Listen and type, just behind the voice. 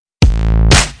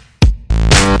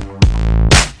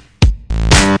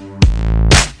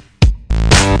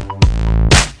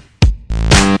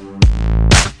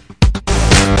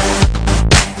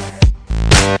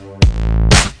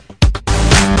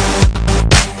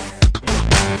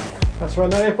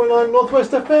That's right, 98.9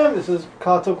 Northwest FM. This is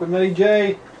Car Talk with Matty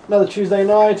J. Another Tuesday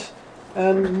night,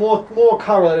 and more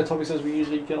car-related topics as we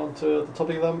usually get onto the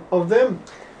topic of them.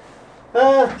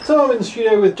 So I'm in the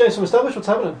studio with Jason Established. What's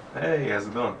happening? Hey, how's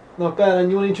it going? Not bad. And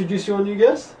you want to introduce your new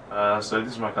guest? So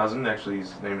this is my cousin. Actually,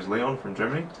 his name is Leon from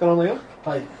Germany. What's going on, Leon?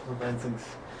 Hi, not bad, thanks.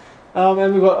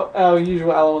 And we've got our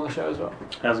usual Alan on the show as well.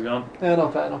 How's it going? Yeah,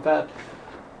 not bad, not bad.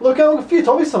 Look, a few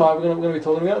topics tonight we're going to be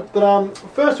talking about, but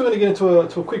first we're going to get into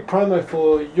a quick promo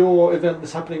for your event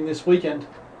that's happening this weekend.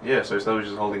 Yeah, so Established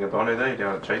is holding a Dino Day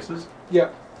down at Chasers. Yeah.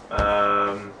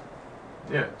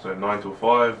 Yeah, so 9 till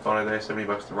 5, Dino Day,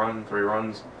 $70 to run, 3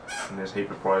 runs, and there's a heap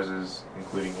of prizes,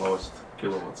 including lowest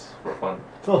kilowatts for fun.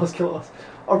 Lowest kilowatts.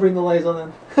 I'll bring the laser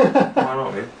then. Why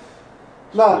not, man?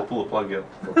 Nah. Pull a plug out.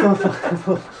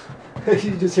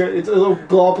 You just hear it, it's a little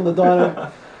blow up on the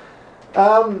dyno.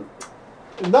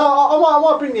 No, I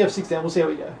might bring the F6 down. We'll see how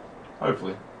we go.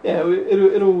 Hopefully. Yeah,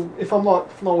 it'll. If I'm not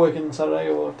working Saturday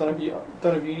or don't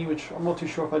have uni, which I'm not too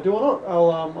sure if I do or not,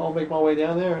 I'll make my way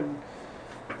down there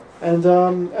and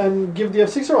give the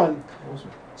F6 a run.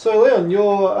 Awesome. So Leon,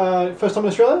 your first time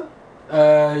in Australia?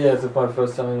 Yeah, it's my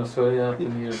first time in Australia. I've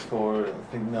been here for I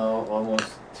think now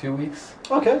almost 2 weeks.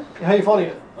 Okay, how are you finding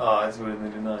it? Oh, it's really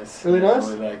nice. Really nice?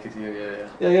 I really like it here.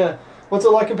 Yeah. What's it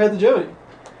like compared to Germany?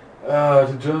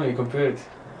 To Germany compared.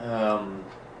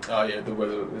 The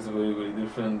weather is very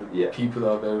different. The people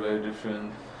are very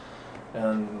different,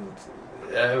 and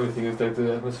everything is like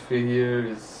the atmosphere here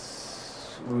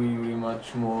is really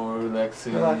much more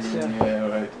relaxing. Yeah,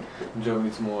 right. In Germany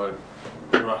it's more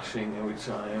rushing every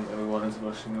time. Everyone is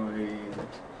rushing away. And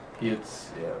here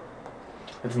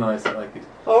it's nice. I like it.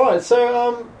 All right.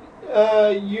 So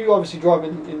you obviously drive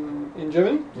in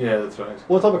Germany. Yeah, that's right.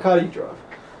 What type of car do you drive?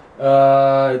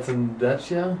 It's in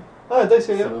Dacia. Oh,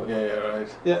 Dacia, yeah. So,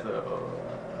 right. Yeah.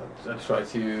 So I try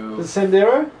to. The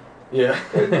Sandero? Yeah.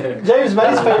 James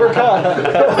May's favourite car.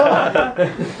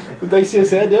 The Dacia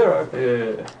Sandero.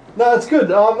 Yeah. No, that's good.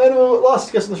 And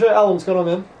last guest on the show, Alan, what's going on,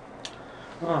 man?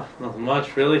 Oh, nothing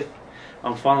much really.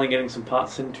 I'm finally getting some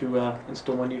parts in to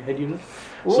install my new head unit,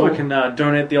 so I can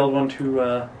donate the old one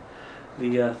to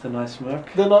the nice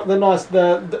Merc. The nice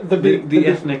the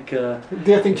ethnic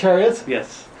the ethnic chariot.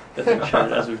 Yes. Ethnic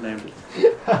chariot, as we've named it.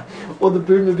 Or the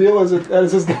Boomobile, as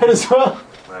it's known as well.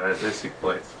 They're sick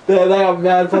plates. They are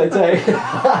mad plates, eh?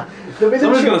 Someone's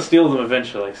going to steal them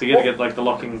eventually, so you got to get like the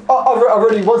locking. I've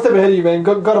already one step ahead of you, man.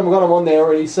 Got them on there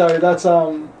already. So that's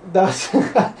I'm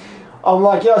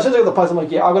like, as soon as I get the plates, I'm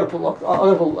like, I've got to put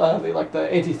like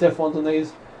the anti-theft ones on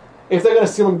these. If they're going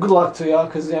to steal them, good luck to you,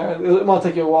 because it might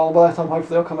take you a while. By that time,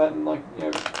 hopefully, they'll come out and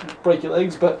break your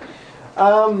legs. But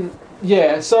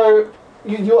yeah, so.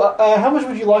 How much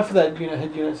would you like for that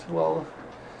head unit? Well,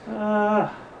 I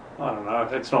don't know.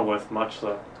 It's not worth much,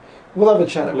 so we'll have a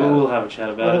chat about it. We'll have a chat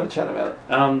about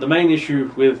it. The main issue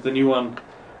with the new one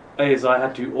is I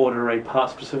had to order a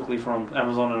part specifically from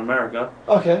Amazon in America.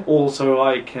 Okay. Also,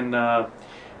 I can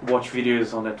watch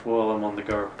videos on it while I'm on the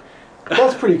go.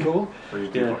 That's pretty cool. So you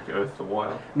do like Earth the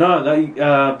Wire?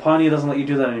 No, Pioneer doesn't let you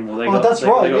do that anymore. They got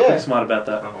pretty smart about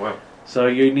that. Oh wow. So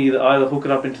you need either hook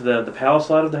it up into the power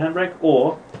side of the handbrake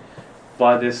or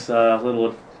buy this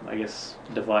little, I guess,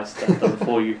 device that does it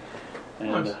for you.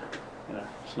 And,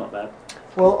 it's not bad.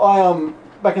 Well, I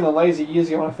back in the lazy years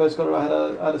ago when I first got it, I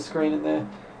had a screen in there.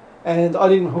 And I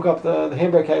didn't hook up the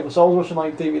handbrake cable, so I was watching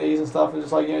like DVDs and stuff and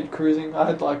just like, cruising. I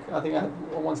had I think I had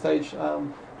on one stage,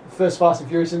 first Fast and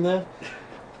Furious in there.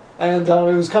 And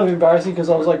it was kind of embarrassing because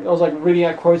I was reading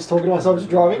out quotes, talking to myself, just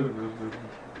driving.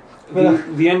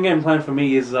 The end game plan for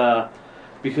me is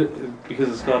because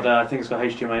it's got I think it's got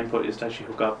HDMI input, is to actually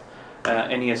hook up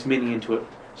NES Mini into it,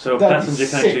 so a passenger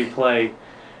can actually play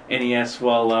NES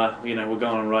while we're going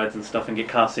on rides and stuff and get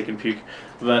car sick and puke.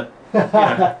 But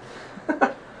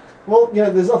well,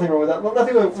 there's nothing wrong with that.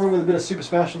 Nothing wrong with a bit of Super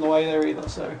Smash on the way there either.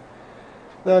 So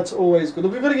that's always good.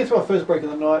 Look, we're going to get to our first break of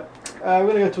the night. We're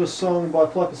going to go to a song by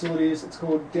Flight Facilities. It's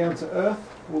called Down to Earth.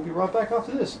 We'll be right back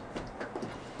after this.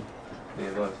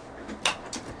 Yeah, right.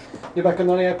 You're back on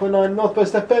 98.9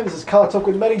 Northwest FM. This is Car Talk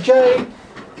with Matty J.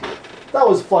 That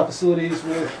was Flight Facilities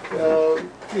with.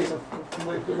 Geez, I've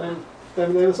completely name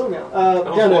the song now.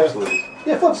 Flight Facilities.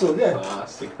 Yeah, Flight Facilities. Yeah.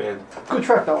 Sick band. Good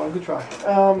track, that one. Good track.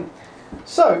 It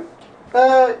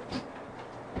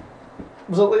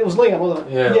was Leon, wasn't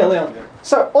it? Yeah. Yeah, Leon. Yeah.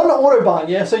 So on an Autobahn,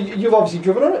 yeah. So you've obviously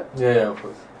driven on it. Yeah, of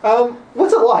course.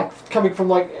 What's it like coming to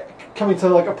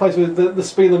like a place where the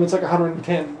speed limit's like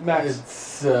 110 max?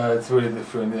 It's really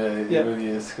different. Yeah, it really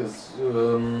is, because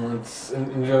it's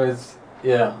in Germany.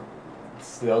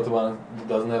 It's the Autobahn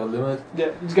doesn't have a limit.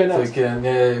 Yeah, it's going nuts. So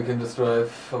you can just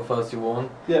drive how fast you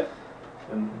want. Yeah.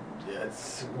 And yeah,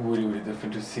 it's really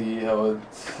different to see how it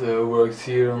works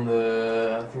here on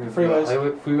the, I think it's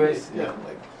freeways. Yeah,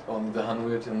 like on the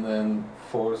 100 and then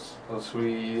 4 or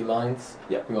 3 lines.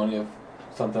 Yeah. We only have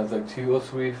sometimes like 2 or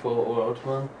 3 for our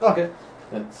Autobahn. Okay.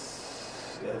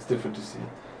 It's different to see.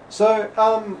 So,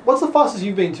 what's the fastest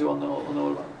you've been to on the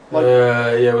Autobahn? Like,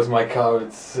 yeah, with my car,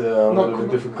 it's a little bit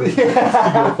difficult to go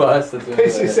fast.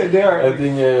 Basically said there. I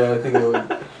think it will.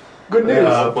 Good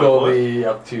news. Probably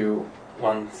up to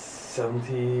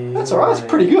 170. That's alright. That's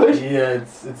pretty good. Yeah,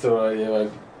 it's alright. Yeah,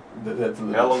 like, that's a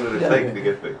little. How long did it take to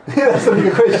get there? That's a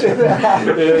good question.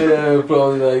 Yeah,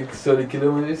 probably like 30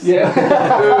 kilometers. Yeah.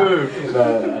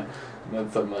 No,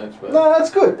 not so much. But no,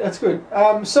 that's good. That's good.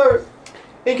 So,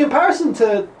 in comparison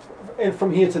to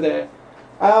from here to there,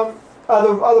 are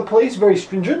the police very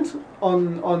stringent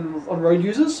on road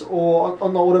users, or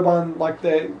on the Autobahn, like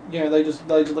they just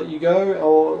let you go,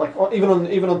 or like even on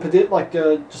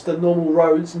just the normal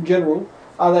roads in general,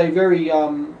 are they very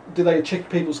do they check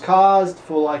people's cars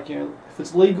for like if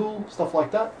it's legal, stuff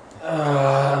like that?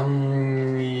 Yeah,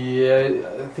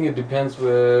 I think it depends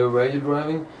where you're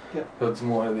driving. Yeah. So it's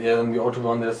more on the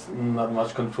Autobahn. There's not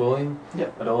much controlling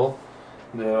at all.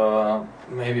 There are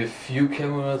maybe a few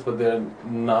cameras, but they're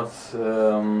not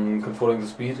controlling the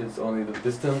speed. It's only the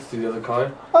distance to the other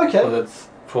car. Okay. So that's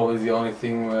probably the only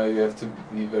thing where you have to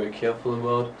be very careful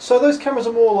about. So those cameras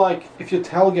are more like if you're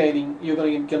tailgating, you're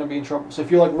going to be in trouble. So if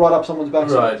you're like right up someone's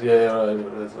backside. Right. Yeah. Right.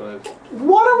 That's right.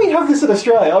 Why don't we have this in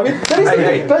Australia? I mean, that is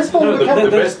the best form of the camera.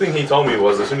 best thing he told me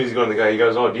was as soon as he got on the go, he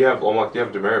goes, "Oh, do you have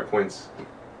demerit points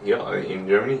here in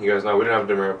Germany?" He goes, "No, we don't have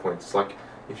demerit points. It's like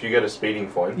if you get a speeding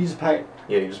fine, You just pay it."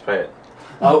 Yeah, you just pay it.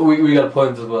 We got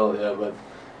points as well. Yeah, but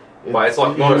it's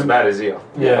like not as bad as here.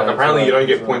 Yeah. Like apparently you don't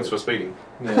get points for speeding.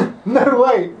 Yeah. No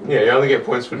way. Yeah, you only get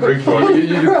points for drink driving.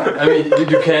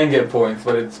 you can get points,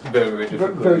 but it's very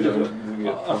difficult. Very difficult.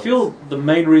 I feel the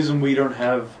main reason we don't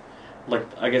have, like,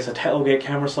 I guess a tailgate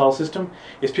camera style system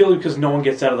is purely because no one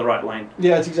gets out of the right lane.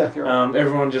 Yeah, that's exactly right.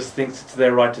 Everyone just thinks it's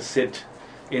their right to sit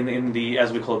in the,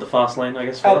 as we call it, the fast lane, I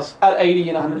guess, for us. At 80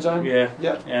 and 100 zone. Yeah.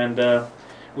 Yeah. And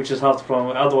which is half the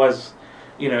problem. Otherwise,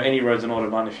 any road's an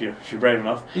Autobahn if you're brave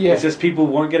enough. Yeah. It's just people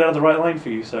won't get out of the right lane for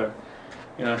you, so,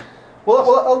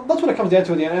 Well, that's what it comes down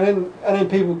to at the end, and then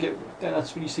people get, and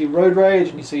that's when you see road rage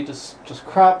and you see just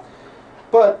crap.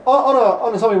 But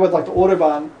on something with like the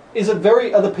Autobahn,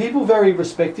 are the people very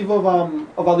respective of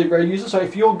other road users? So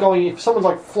if someone's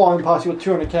like flying past you at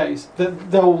 200 k's,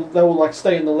 they'll like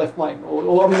stay in the left lane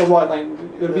or the right lane.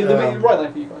 It'll be the right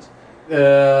lane for you guys.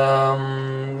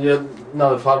 Yeah.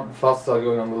 No, the fastest are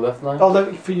going on the left line.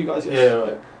 Oh, for you guys, yes. Yeah,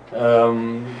 right.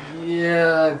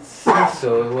 Yeah, it's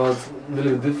so. Well, it's a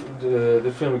little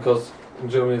different because in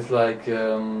Germany it's like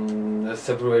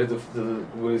separated. The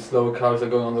really slow cars are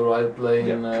going on the right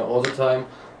lane all the time.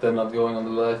 They're not going on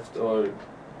the left or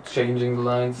changing the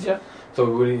lines. Yeah. So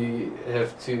you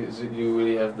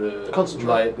really have the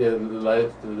concentrate. The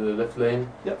left lane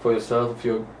for yourself if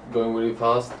you're going really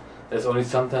fast. There's only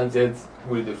sometimes it's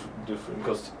really different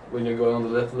because when you're going on the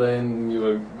left lane,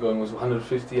 you're going with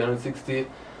 150, 160.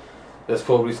 There's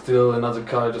probably still another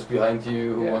car just behind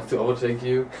you who wants to overtake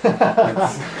you.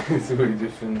 it's really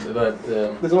different. But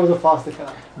there's always a faster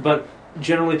car. But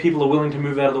generally, people are willing to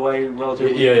move out of the way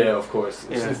relatively. Yeah, of course.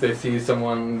 Yeah. If they see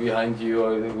someone behind you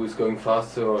or who's going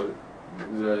faster, or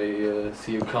they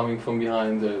see you coming from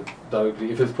behind,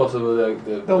 directly, if it's possible, they're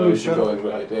going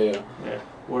right. Yeah.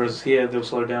 Whereas here, they'll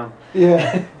slow down.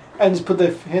 Yeah, and just put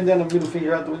their hand down and middle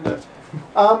finger out the window.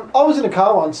 I was in a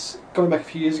car once, going back a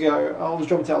few years ago. I was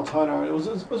driving to Altona, and it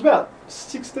was about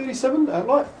 6:37 at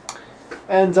night,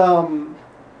 and I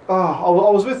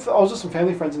was with some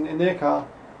family friends in their car,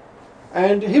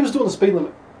 and he was doing the speed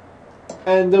limit,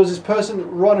 and there was this person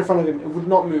right in front of him. It would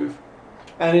not move,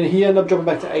 and then he ended up dropping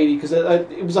back to 80 because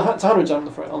it's 100 zone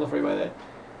on the freeway there.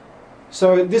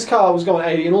 So this car was going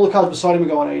 80, and all the cars beside him were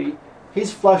going 80.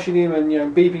 He's flashing him and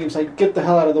beeping him, saying, "Get the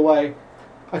hell out of the way."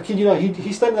 I kid you not,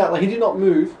 he stayed in that, like he did not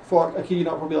move for, I kid you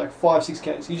not, probably like 5-6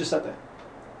 k's. He just sat there.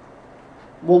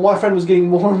 Well, my friend was getting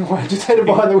more and more agitated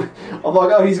behind the. I'm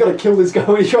like, oh, he's got to kill this guy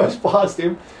when he drives past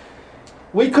him.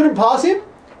 We couldn't pass him.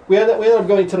 We ended up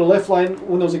going to the left lane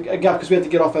when there was a gap because we had to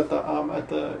get off at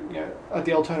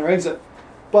the Altona exit.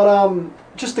 But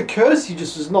just the courtesy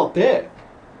just was not there.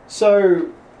 So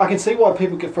I can see why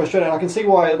people get frustrated. I can see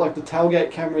why like the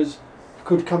tailgate cameras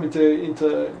could come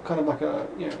into kind of like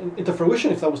into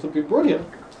fruition if that was to be brought here.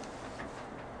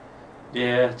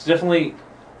 Yeah, it's definitely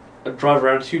a driver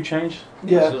attitude change.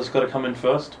 Yeah, so it's got to come in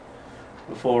first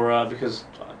before because,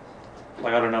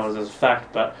 like, I don't know if it's a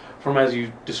fact, but from as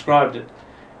you described it,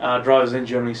 drivers in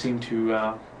Germany seem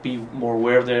to be more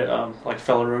aware of their like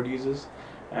fellow road users,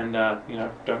 and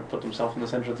don't put themselves in the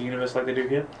center of the universe like they do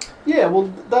here. Yeah,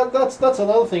 well, that's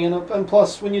another thing, and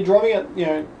plus when you're driving at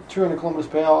 200 kilometers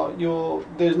per hour,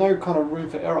 there's no kind of room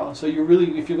for error. So you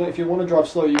really, if you want to drive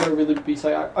slow, you got to really be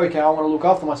say, okay, I want to look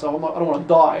after myself. I don't want to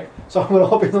die, so I'm going to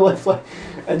hop in the left lane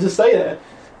and just stay there,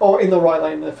 or in the right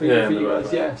lane there for you guys.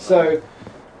 Right. Yeah. So,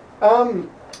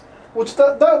 which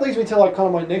that leads me to like kind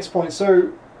of my next point.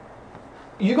 So,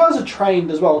 you guys are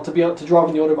trained as well to be able to drive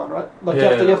on the Autobahn, right? Like you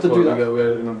have to do that.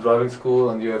 We're in a driving school,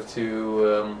 and you have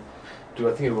to do.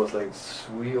 I think it was like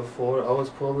 3 or 4 hours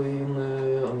probably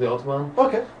on the Autobahn.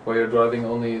 Okay. Where you're driving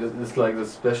only. It's like the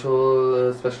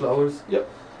special hours. Yep.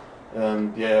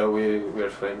 And we are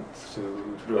trained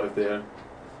to drive there.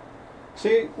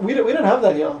 See, we don't have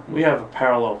that here. We have a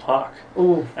parallel park.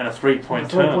 Ooh. And a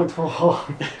 3-point turn.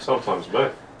 3.4. Sometimes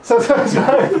both. Sometimes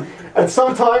no, and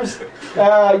sometimes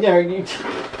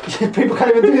people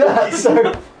can't even do that.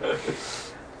 So,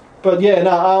 but yeah,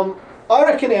 no. I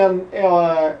reckon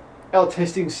our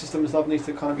testing system and stuff needs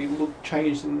to kind of be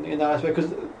changed in that aspect, because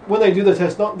when they do the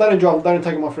test, they don't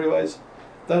take them on freeways.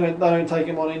 They don't take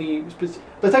them on any. They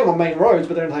take them on main roads,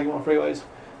 but they don't take them on freeways.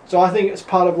 So I think it's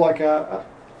part of like our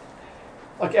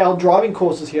driving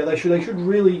courses here. They should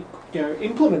really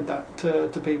implement that to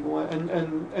people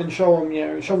and show them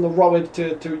the right way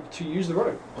to use the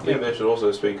road. I think they should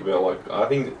also speak about, like, I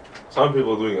think some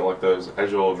people are doing it like those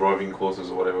agile driving courses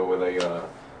or whatever, where they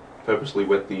purposely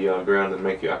wet the ground and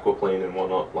make you aquaplane and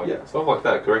whatnot. Like stuff like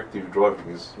that. Corrective driving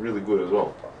is really good as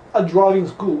well. A driving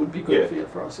school would be good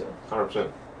for us.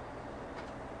 100%.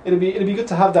 It'd be good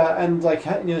to have that, and like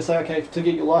say, okay, to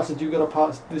get your license, you've got to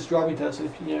pass this driving test,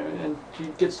 and you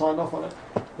get signed off on it.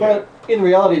 But in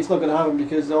reality, it's not going to happen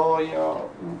because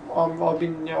I'm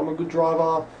a good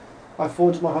driver. I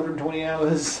forged my 120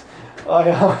 hours.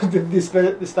 I did this,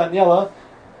 that, and the other.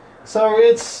 So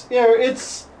it's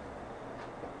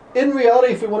in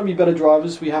reality, if we want to be better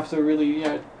drivers, we have to really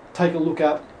take a look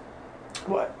at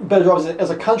better drivers as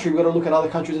a country. We've got to look at other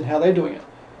countries and how they're doing it.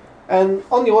 And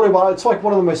on the Autobahn, it's like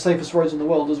one of the most safest roads in the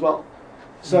world as well.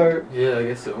 So yeah, I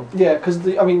guess so. Yeah, because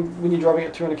when you're driving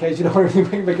at 200 k's, you don't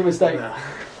really make a mistake. Nah.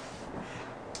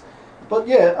 But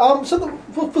yeah, so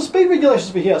for speed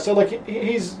regulations for here, so like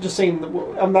he's just saying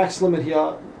a max limit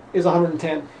here is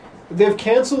 110. They've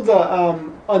cancelled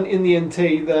in the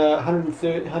NT the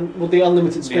 130, the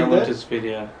unlimited speed. The unlimited speed,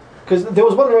 yeah. Because there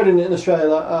was one road in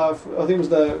Australia, I think it was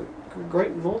the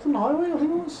Great Northern Highway. I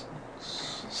think it was.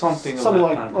 Something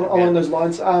like along those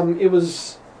lines. It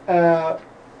was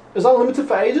unlimited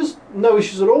for ages, no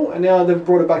issues at all, and now they've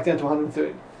brought it back down to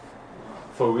 130.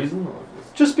 For a reason? Or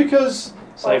just because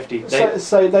safety.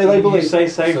 They believe. You say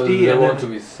safety. So they want to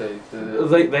be safe.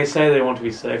 They say they want to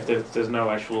be safe. There's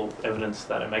no actual evidence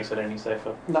that it makes it any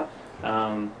safer. No.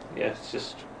 It's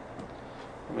just.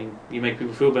 You make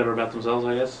people feel better about themselves,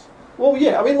 I guess. Well,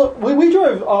 yeah. Look, we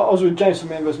drove. I was with James from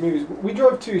Man vs Movies. We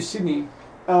drove to Sydney.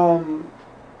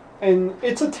 And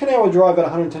it's a 10-hour drive at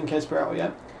 110 k's per hour, yeah?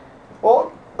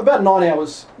 Or about 9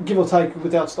 hours, give or take,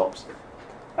 without stops.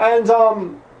 And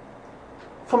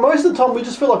for most of the time, we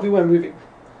just feel like we weren't moving.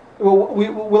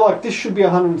 We're like, this should be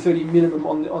 130 minimum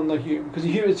on the Hume.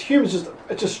 Because Hume is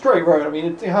it's a straight road.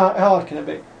 How hard can it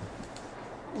be?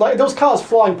 Like, there was cars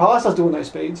flying past us doing those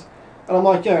speeds. And I'm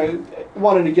like,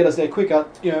 wanted to get us there quicker,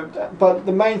 But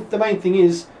the main thing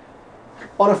is,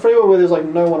 on a freeway where there's like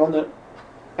no one on it,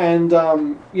 and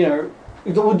well,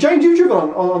 James, you've driven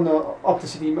on the up to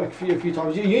Sydney a few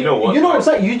times. You know what I'm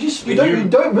saying? You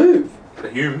don't move. The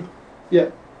Hume.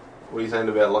 Yeah. What are you saying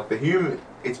about like the Hume?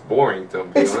 It's boring to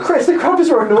be honest. It's the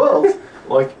crappiest road in the world.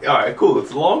 Like, alright, cool.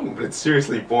 It's long, but it's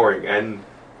seriously boring, and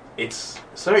it's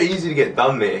so easy to get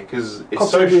done there because it's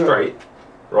so straight,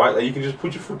 right? That you can just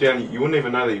put your foot down. You wouldn't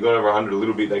even know that you got over 100 a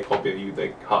little bit. They copy you.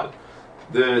 They hard.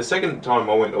 The second time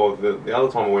I went, or the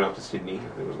other time I went up to Sydney, I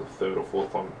think it was the third or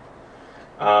fourth time,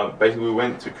 basically we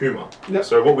went to Cooma. Yep.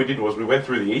 So what we did was we went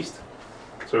through the east.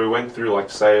 So we went through like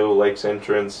Sale, Lakes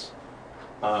Entrance,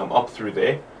 up through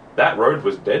there. That road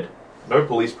was dead. No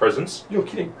police presence. You're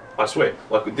kidding. I swear.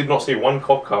 Like, we did not see one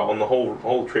cop car on the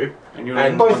whole trip. And you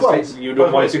were both ways? You were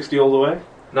doing 160 all the way?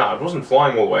 No, it wasn't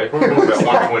flying all the way. Probably about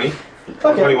 120,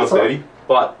 120, 130.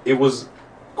 But it was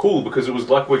cool because it was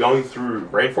like we're going through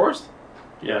rainforest.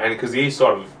 Yeah. And because the east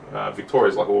side of Victoria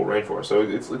is like all rainforest, so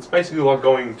it's basically like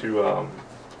going to I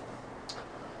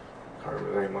can't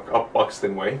remember the name, like up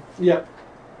Buxton Way. Yeah.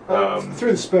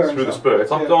 Through the spur. Through the spur.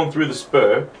 It's like going through the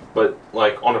spur, but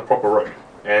like on a proper road.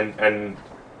 And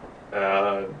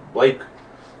Blake,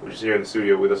 which is here in the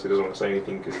studio with us, he doesn't want to say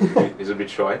anything because he's a bit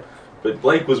shy. But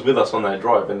Blake was with us on that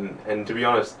drive, and to be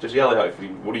honest, just yell out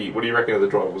what do you reckon of the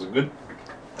drive? Was it good?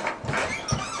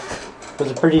 It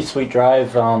was a pretty sweet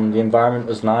drive. The environment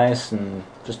was nice, and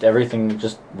just everything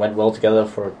just went well together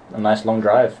for a nice long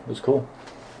drive. It was cool.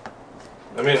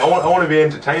 I mean, I want to be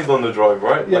entertained on the drive,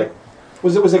 right? Yeah. Like,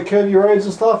 was it curvy roads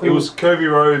and stuff? It was curvy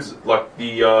roads, like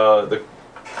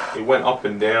it went up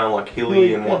and down, like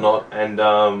hilly and whatnot,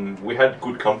 and we had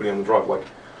good company on the drive. Like,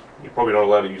 you're probably not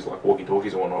allowed to use like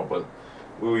walkie-talkies and whatnot, but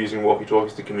we were using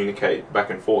walkie-talkies to communicate back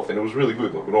and forth, and it was really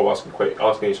good. Like, we were all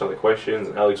asking each other questions,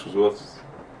 and Alex was with us.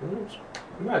 It was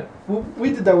mad. Well, we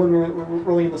did that when we were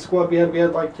rolling in the squad. We had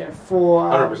like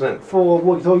 100%. four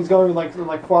walkie-talkies going,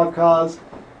 like 5 cars.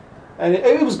 And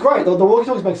it was great. The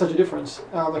walkie-talkies make such a difference.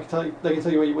 They can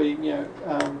tell you where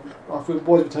if the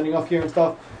boys were turning off here and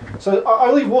stuff. So I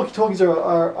believe walkie-talkies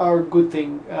are a good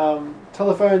thing.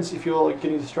 Telephones, if you're like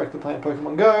getting distracted playing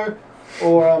Pokemon Go,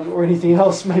 or anything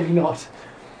else, maybe not.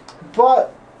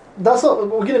 But that's not.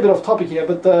 We're getting a bit off topic here.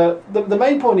 But the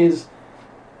main point is,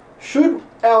 should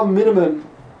our minimum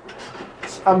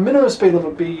speed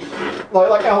limit be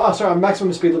our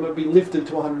maximum speed limit be lifted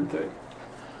to 130?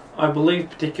 I believe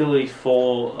particularly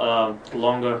for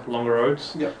longer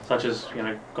roads, such as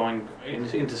going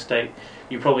interstate,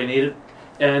 you probably need it,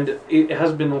 and it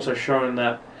has been also shown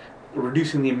that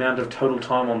reducing the amount of total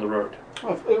time on the road.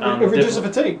 It reduces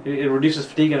fatigue. It reduces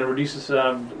fatigue, and it reduces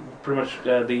pretty much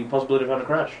the possibility of having a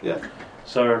crash. Yeah.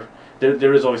 So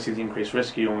there is obviously the increased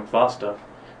risk you're going faster,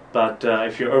 but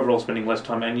if you're overall spending less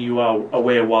time and you are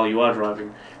aware while you are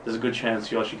driving, there's a good chance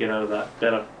you actually get out of that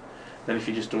better than if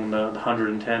you're just doing the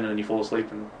 110 and then you fall asleep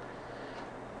and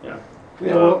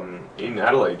in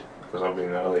Adelaide, because I've been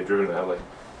in Adelaide, driven to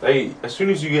Adelaide, as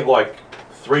soon as you get like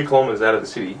 3 kilometres out of the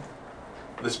city,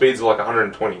 the speeds are like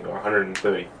 120 or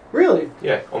 130. Really?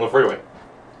 Yeah, on the freeway.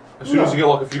 As soon as you get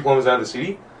like a few kilometres out of the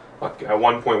city, like at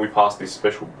one point we passed this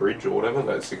special bridge or whatever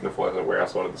that signifies that we're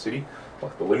outside of the city,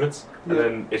 like the limits, and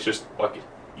then it's just like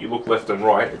you look left and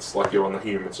right, it's like you're on the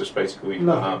Hume. It's just basically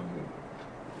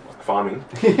farming,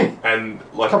 and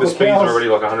like the speeds are already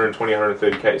like 120,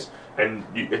 130 k's, and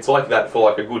it's like that for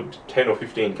like a good 10 or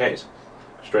 15 k's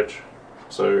stretch.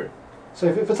 So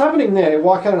if it's happening there,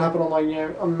 why can't it happen on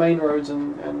on main roads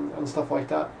and stuff like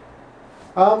that?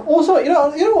 Also, you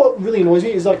know what really annoys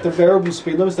me is like the variable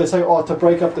speed limits. They say to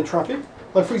break up the traffic.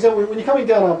 Like for example, when you're coming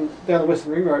down the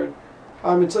Western Ring Road,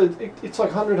 it's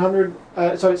like 100.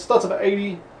 So it starts at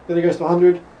 80, then it goes to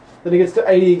 100, then it gets to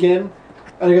 80 again.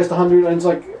 And it goes to 100, and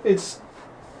it's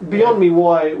beyond me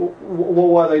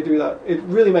why they do that. It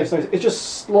really makes no sense. It's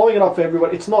just slowing it up for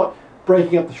everybody. It's not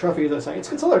breaking up the traffic, as they're saying.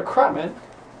 It's a lot of crap, man.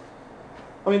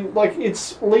 I mean, like,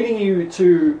 it's leading you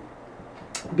to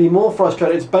be more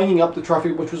frustrated. It's banging up the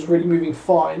traffic, which was already moving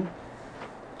fine.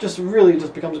 Just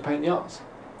becomes a pain in the ass.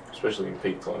 Especially in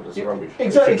peak times, it's rubbish.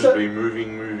 Exactly. It should just be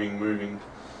moving, you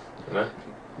know?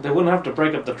 They wouldn't have to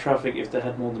break up the traffic if they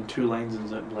had more than 2 lanes in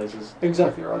certain places.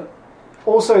 Exactly right.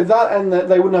 Also, that and that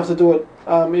they wouldn't have to do it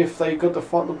if they got the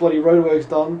bloody roadworks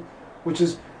done, which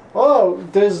is,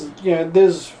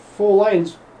 there's 4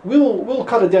 lanes. We'll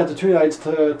cut it down to 2 lanes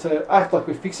to act like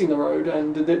we're fixing the road,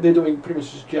 and they're doing pretty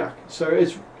much just jack. So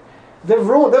they've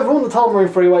ruined the Tullamarine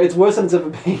Freeway. It's worse than it's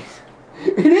ever been.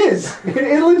 It is.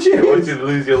 It legit is. They want you to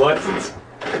lose your license.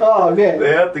 Oh yeah.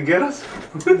 They're out to get us.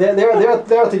 they're out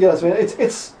to get us, man.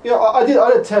 It's I did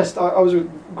a test. I was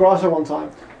with Grasso one time.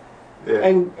 Yeah.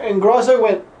 And Grasso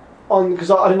went on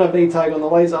because I didn't have any tag on the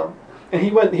laser, and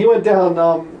he went down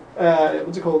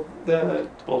what's it called, the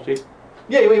Balti.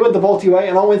 Yeah, he went the Balti way,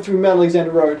 and I went through Mount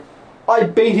Alexander Road. I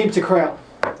beat him to Crown.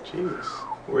 Jesus,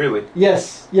 really?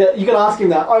 Yes, yeah. You can ask him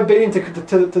that. I beat him to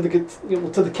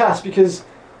the cast because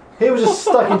he was just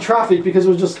stuck in traffic because it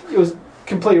was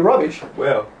complete rubbish.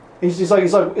 Wow. He's like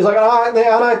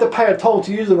I have to pay a toll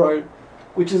to use the road,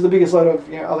 which is the biggest load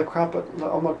of other crap. But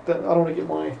I'm not. I don't want to get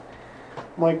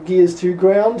my gears too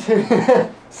ground,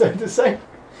 so to say.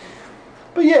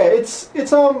 But yeah, it's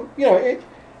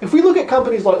if we look at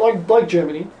companies like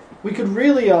Germany, we could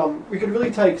really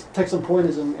take some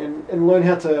pointers and learn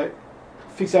how to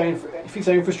fix our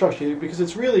infrastructure here, because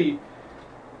it's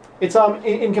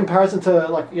in comparison to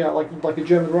like a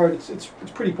German road, it's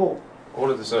pretty poor. I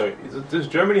wanted to say, does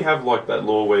Germany have like that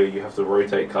law where you have to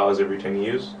rotate cars every 10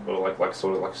 years, or like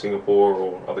sort of like Singapore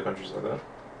or other countries like that?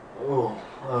 Oh,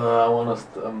 I'm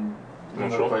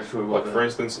not sure. quite sure. Like for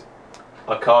instance,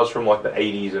 are cars from like the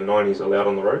 80s and 90s allowed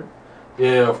on the road?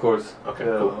 Yeah, of course. Okay,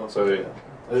 yeah, cool. So yeah.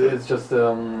 It's just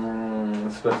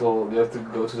special. You have to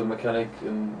go to the mechanic,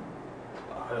 and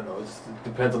I don't know. It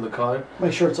depends on the car.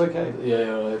 Make sure it's okay.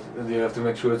 Yeah, you have to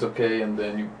make sure it's okay, and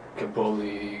then you can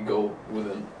probably go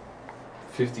within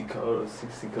 50 car or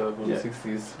 60 car,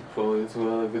 160 is probably as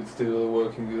well. If it's still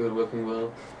working good, working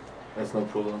well, that's no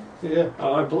problem. Yeah.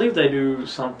 I believe they do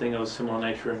something of a similar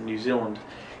nature in New Zealand.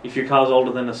 If your car's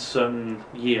older than a certain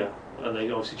year, they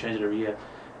obviously change it every year,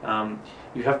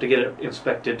 you have to get it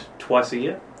inspected twice a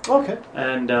year. Okay.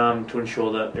 And to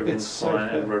ensure that everything's fine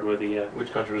and roadworthy. Yeah.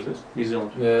 Which country is this? New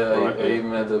Zealand. Yeah, right, I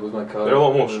even had that with my car. They're a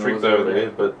lot more strict over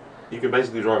there, but you can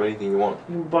basically drive anything you want.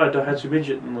 You can buy a Daihatsu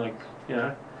midget and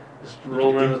just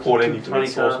roll around import with a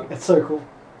tiny car. It's so cool.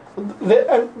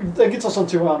 That gets us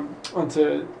onto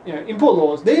import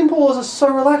laws. The import laws are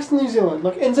so relaxed in New Zealand.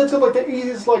 Like NZ's got like the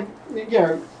easiest like.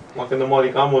 Like in the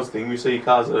Mighty Car Wars thing, we see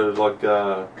cars that are like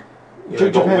got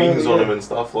Japan, wings on them and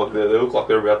stuff. Like they look like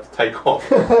they're about to take off.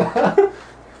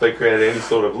 If they created any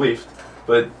sort of lift,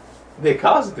 but they're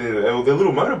cars, they're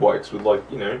little motorbikes with like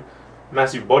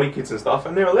massive body kits and stuff,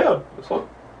 and they're allowed. It's like,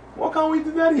 why can't we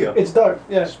do that here? It's dope.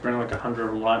 Yeah. Just bring like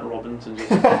 100 light robins and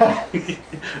just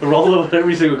roll them at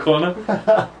every single corner.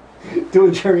 Do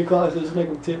a Jerry Clark, just make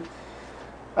them tip.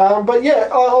 But yeah,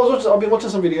 I've been watching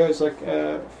some videos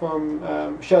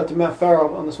from shout out to Matt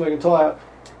Farah on the Smoking Tyre.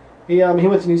 He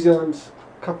went to New Zealand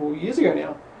a couple of years ago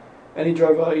now, and he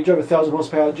drove a 1,000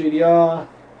 horsepower GDR.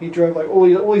 He drove like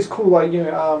all these cool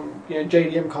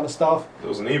JDM kind of stuff. There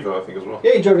was an Evo, I think, as well.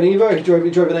 Yeah, he drove an Evo. He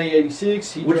drove an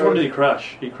A86. Which one did he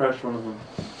crash? He crashed one of them.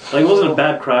 Like it wasn't a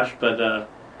bad crash, but can't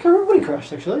remember what he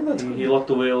crashed actually. He locked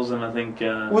the wheels, and I think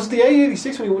was it the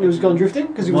A86 when he was going drifting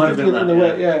because he was drifting in the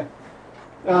wet. Yeah.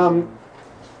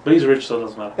 But he's rich, so it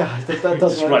doesn't matter. That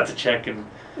doesn't just write the check and.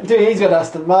 Dude, he's got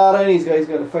Aston Martin. He's got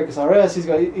a Focus RS.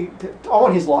 I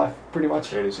want his life pretty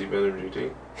much. And he's better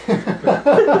GT.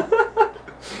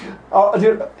 Oh,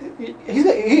 dude,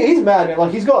 he's mad, man.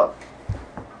 Like he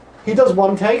does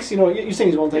one takes. You've seen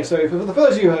his one take. So for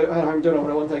those of you at home don't know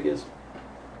what a one take is,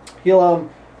 he'll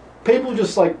people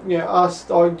just ask,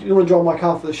 "Oh, do you want to drive my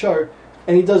car for the show?"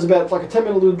 And he does about like a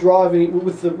 10-minute little drive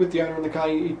with the owner in the car.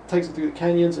 He takes it through the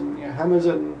canyons and hammers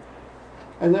it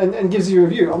and gives you a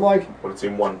review. I'm like, but it's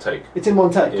in one take. It's in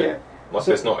one take, yeah. Like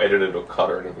it's not edited or cut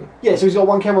or anything. Yeah, so he's got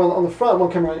one camera on the front,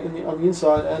 one camera on the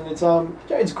inside, and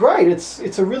it's great.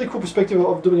 It's a really cool perspective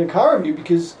of doing a car review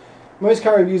because most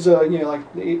car reviews are like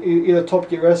either Top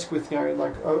Gear-esque with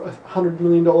like $100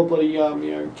 million bloody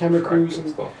camera crews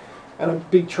and a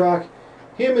big truck.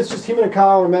 It's just him in a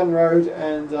car on a mountain road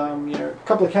and a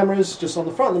couple of cameras just on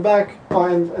the front and the back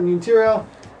and the interior.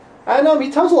 And he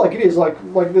tells it like it is. Like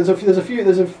there's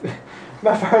a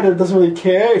Matt Farah doesn't really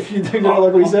care if you don't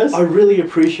like what he says. I really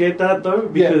appreciate that though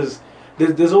because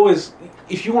there's always,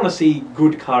 if you want to see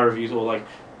good car reviews or like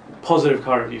positive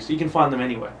car reviews, you can find them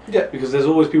anywhere. Yeah. Because there's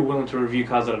always people willing to review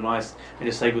cars that are nice and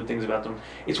just say good things about them.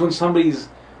 It's when somebody's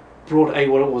brought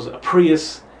a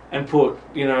Prius and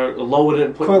lowered it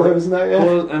and put coilovers and that,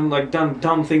 and like done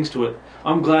dumb things to it.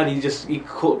 I'm glad he says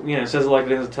it like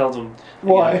it is and tells them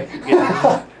why.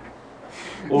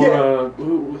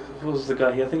 Who was the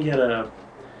guy? I think he had a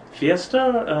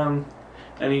Fiesta,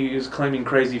 and he was claiming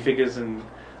crazy figures and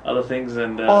other things.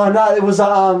 And oh no, it was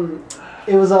a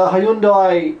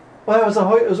Hyundai. Well,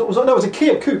 it was a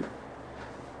Kia Coupe.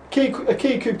 A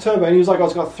Kia Coupe Turbo, and he was like,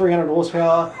 it's got 300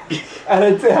 horsepower,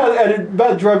 and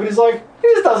Matt drove it. He's like,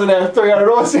 this doesn't have 300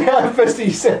 horsepower. First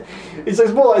he said, it's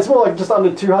more like just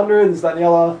under 200. This, that, and the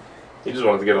other. He just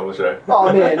wanted to get on the show.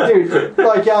 Oh man, dude,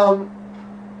 like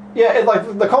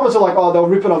the comments are like, oh, they'll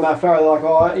rip it on Matt Farah. They're like,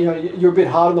 oh, you're a bit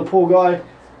hard on the poor guy,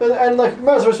 and like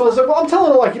Matt's response is like, well, I'm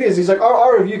telling it like it is. He's like,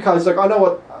 I review cars. He's like, I know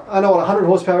what 100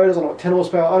 horsepower is. I know what 10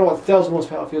 horsepower. I know what 1,000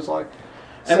 horsepower feels like.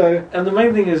 And the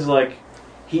main thing is like,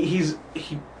 he says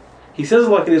it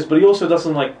like it is, but he also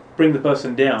doesn't like bring the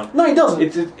person down. No, he doesn't.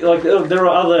 It's like there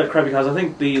are other crappy cars. I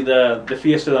think the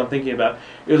Fiesta that I'm thinking about,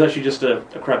 it was actually just a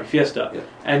crappy Fiesta,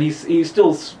 and he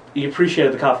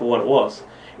appreciated the car for what it was.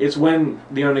 It's when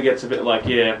the owner gets a bit like,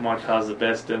 yeah, my car's the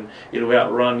best and it'll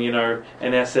outrun,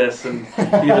 an SS and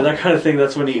that kind of thing.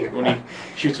 That's when he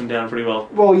shoots him down pretty well.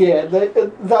 Well, yeah,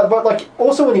 but like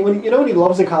also when he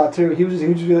loves the car too, he was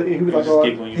like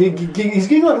giggling. He's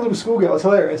giggling like a little schoolgirl. It's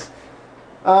hilarious.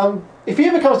 If he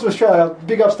ever comes to Australia,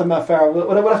 big ups to Matt Farah.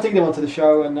 We'll have to get him onto the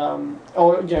show and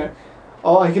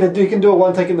he can do a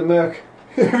one take in the Merc.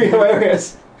 It'd be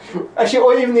hilarious. Actually,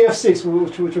 or even the F6,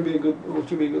 which would be a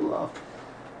good laugh.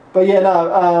 But yeah,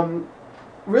 no,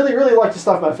 really, really like your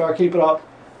stuff, Matt Farah. Keep it up.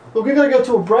 Look, we're going to go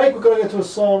to a break. We're going to go to a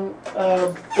song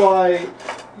by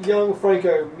Young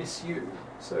Franco, Miss You.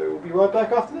 So we'll be right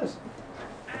back after this.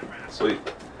 Sweet.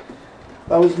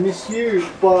 That was Miss You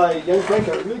by Young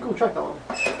Franco. Really cool track, that one.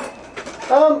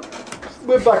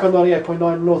 We're back on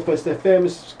 98.9 Northwest FM.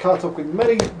 This is Car Talk with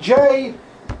Matty J.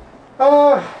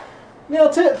 Now,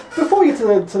 before we get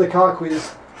to the car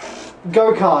quiz,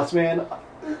 go-karts, man.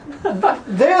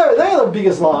 They're the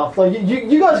biggest laugh. Like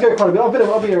you guys go quite a bit.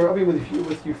 I've been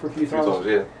with you for a few times.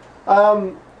 Yeah.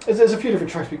 There's a few different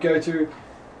tracks we go to,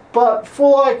 but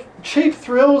for like cheap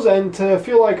thrills and to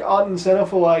feel like art and centre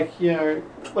for like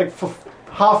for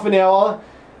half an hour,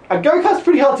 a go-kart's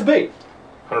pretty hard to beat.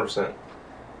 100%.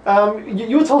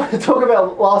 You were talking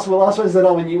about last Wednesday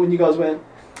night when you guys went.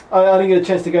 I didn't get a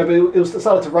chance to go, but it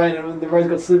started to rain and the roads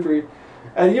got slippery.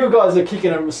 And you guys are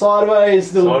kicking them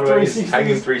sideways, doing 360s.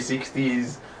 Hanging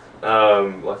 360s.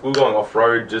 Like we were going off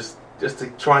road just to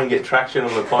try and get traction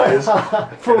on the tyres.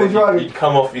 You'd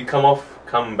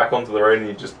come back onto the road and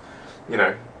you just,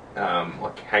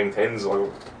 like hang tens like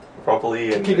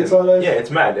properly and kick it sideways. Yeah,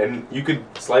 it's mad, and you could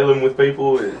slalom with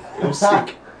people. It was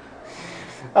sick.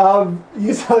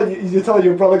 You told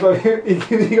your brother he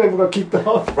got kicked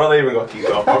off. Brother even got kicked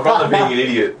off. My brother being an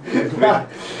idiot.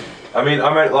 I mean,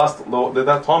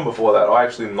 that time before that, I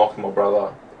actually knocked my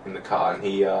brother in the car, and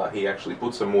he actually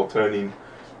put some more turn in,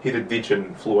 hit a ditch,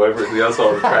 and flew over to the other side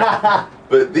of the track.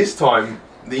 But this time,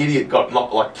 the idiot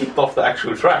got kicked off the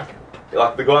actual track.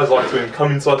 Like the guys like to him,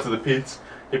 come inside to the pits.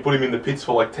 He put him in the pits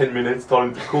for like 10 minutes, told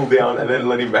him to cool down, and then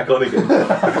let him back on again.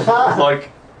 It's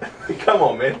like, come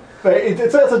on, man. Mate,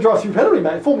 it's a drive-through penalty,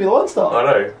 mate. Formula 1 style. I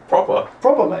know, proper,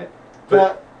 mate.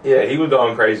 But yeah, he was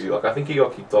going crazy. Like I think he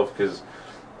got kicked off because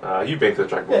you've been to the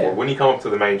track before. Yeah. When you come up to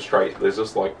the main straight, there's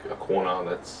just like a corner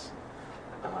that's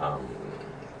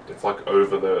it's like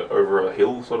over a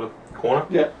hill sort of corner.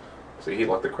 Yeah. So you hit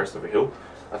like the crest of a hill.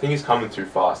 I think he's coming too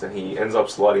fast, and he ends up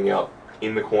sliding out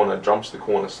in the corner, jumps the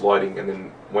corner, sliding, and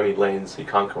then when he lands, he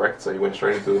can't correct, so he went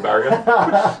straight into the barrier.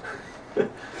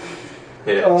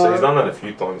 Yeah, so he's done that a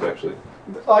few times actually.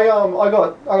 I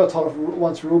got told off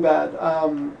once real bad. I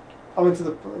went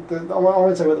to I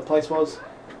won't say where the place was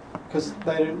because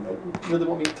they didn't really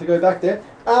want me to go back there.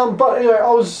 But anyway, I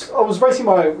was racing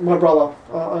my brother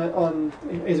on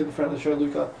he's a good friend of the show,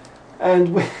 Luca,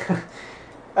 and we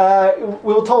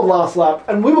were told last lap,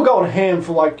 and we were going ham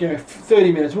for like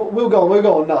 30 minutes. We were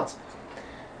going nuts,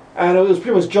 and it was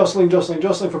pretty much jostling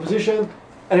for position.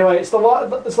 Anyway, it's the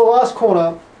last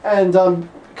corner. And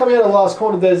coming out of the last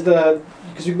corner, there's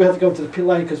because we have to go into the pit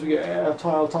lane because we get our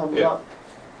time was up.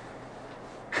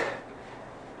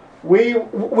 We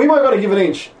weren't going to give an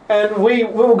inch, and we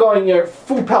were going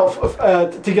full pelt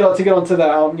to get onto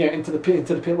the into the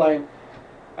pit lane.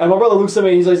 And my brother looks at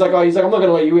me, he's like I'm not going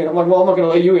to let you in. I'm like, well, I'm not going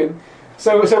to let you in.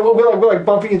 So we're like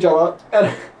bumping each other,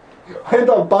 and I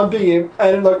end up bumping him,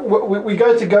 and like we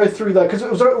go through that because it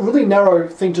was a really narrow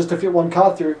thing just to fit one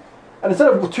car through. And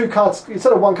instead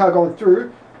of one car going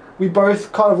through, we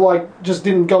both kind of like just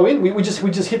didn't go in. We just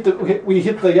hit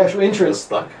the actual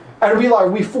entrance,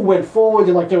 and we full went forward,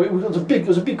 and like it was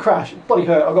a big crash. It bloody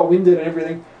hurt. I got winded and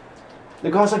everything. The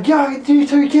guy's like, "Yo, you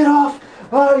two get off!"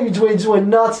 Oh, you just went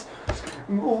nuts.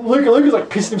 Luca's like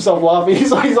pissing himself laughing. He's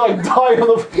like dying on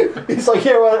the. He's like,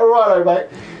 "Yeah, right, mate."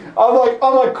 I'm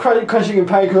like crashing in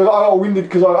pain because I got winded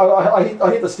because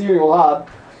I hit the steering wheel hard.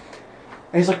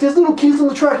 And he's like, "There's little kids on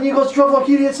the track, and you guys drive like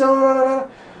idiots." No.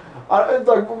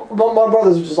 My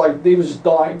brother's just like, he was just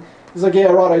dying. He's like, "Yeah,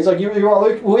 right." He's like, "You're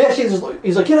right, Luke."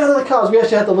 He's like, "Get out of the cars." We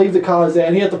actually had to leave the cars there,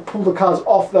 and he had to pull the cars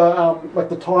off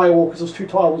the tyre wall because there was 2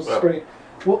 tyre walls spreading.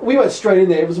 We went straight in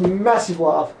there. It was a massive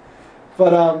laugh,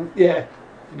 but yeah.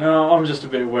 No, I'm just a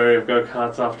bit wary of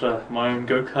go-karts after my own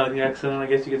go-karting accident, I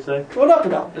guess you could say. What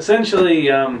happened? Essentially,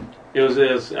 it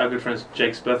was our good friend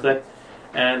Jake's birthday,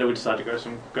 and we decided to go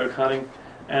some go-karting.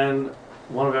 And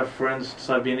one of our friends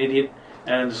decided to be an idiot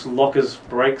and just lock his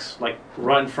brakes like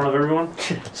right in front of everyone,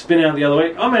 spin out the other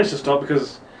way. I managed to stop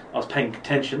because I was paying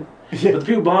attention, but the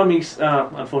people behind me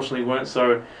unfortunately weren't.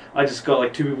 So I just got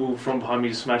like 2 people from behind me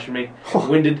just smashing me,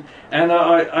 winded. And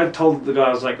I told the guy, I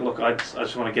was like, "Look, I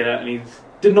just want to get out," and he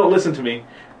did not listen to me.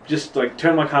 Just like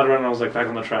turned my car around, and I was like back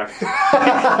on the track. So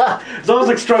I was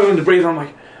like struggling to breathe. I'm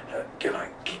like, "Can I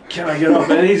get up?"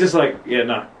 And he's just like, "Yeah,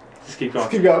 no. Just keep going."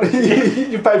 Keep going.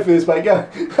 You paid for this, mate. Go.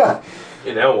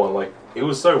 In our one, like it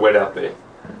was so wet out there.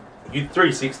 You'd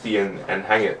 360 and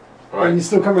hang it, right? And you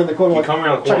still come around the corner. You come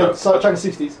around the corner. Chucking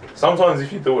 60s. Sometimes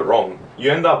if you do it wrong, you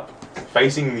end up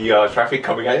facing the traffic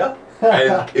coming at you.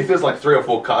 And if there's like 3 or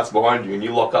 4 cars behind you and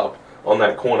you lock up on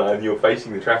that corner and you're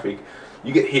facing the traffic,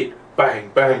 you get hit.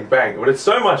 Bang, bang, bang. But it's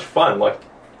so much fun. Like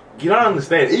you don't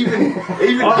understand. Even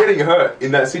getting hurt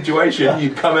in that situation,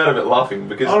 you'd come out of it laughing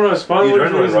because I don't know.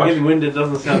 Spider-Man getting winded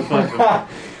doesn't sound fun for me.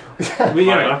 But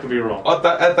yeah, I could be wrong. At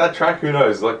that track, who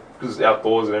knows? Like because it's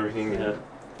outdoors and everything. Yeah.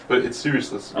 But it's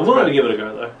serious. I'm willing to give it a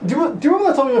go though. Do you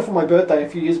remember that time we went for my birthday a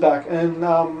few years back, and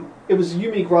it was you,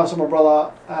 me, Grass, and my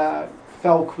brother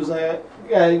Falk was there.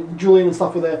 Yeah, Julian and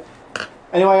stuff were there.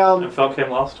 Anyway, and Falk came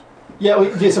last. Yeah,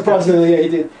 surprisingly, yeah, he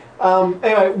did.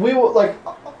 Anyway, we were like,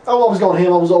 I was going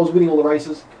ham. I was winning all the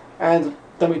races, and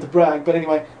don't mean to brag, but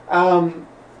anyway,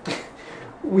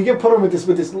 we get put on with this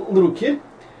little kid,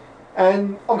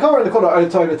 and I'm coming around the corner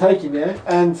to overtake him, yeah,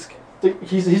 and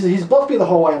he's blocked me the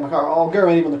whole way. I'm like, all right, I'll go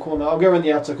around him on the corner. I'll go around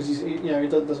the outside because he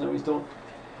doesn't know what he's doing.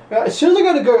 As soon as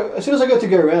I go to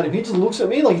go around him, he just looks at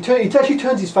me like he actually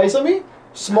turns his face at me,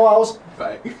 smiles,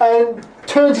 and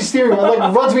turns his steering wheel and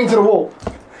like runs me into the wall.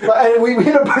 And we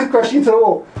ended up both crashing into the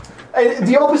wall. And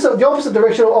the opposite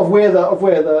direction of where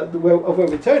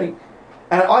we're turning.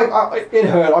 And it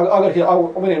hurt. I got hit. I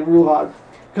went in real hard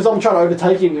because I'm trying to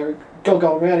overtake him, going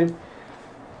around him.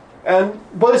 And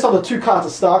by this time the two cars are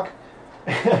stuck.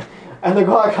 And the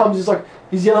guy comes,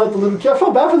 he's yelling at the little kid. I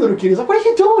felt bad for the little kid. He's like, "What are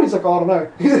you doing?" He's like, "Oh, I don't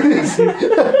know."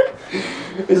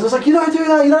 He's just like, "You don't do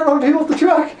that. You don't run people off the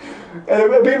track."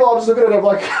 And meanwhile, I'm just looking at him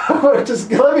like,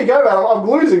 "Just let me go, man. I'm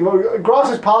losing. Grass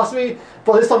has passed me.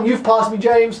 By this time, you've passed me,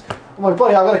 James." I'm like,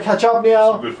 "Buddy, I've got to catch up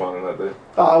now." Some good fun in that day.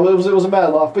 It was a mad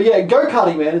laugh. But yeah,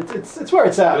 go-karting, man. It's where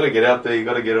it's at. You got to get out there. You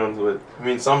got to get onto it. I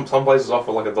mean, some places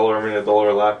offer like $1 a minute, $1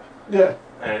 a lap. Yeah.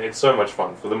 And it's so much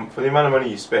fun. For the amount of money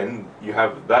you spend, you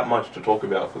have that much to talk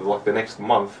about for like the next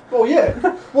month. Well,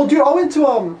 yeah. Well, dude, I went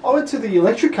to the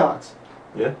electric carts.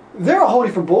 Yeah. They're a whole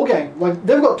different ball game. Like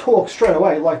they've got torque straight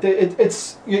away. Like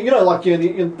it's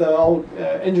the old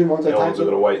engine ones. They take a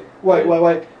bit of weight.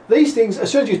 Wait. These things,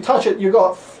 as soon as you touch it,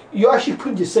 you actually put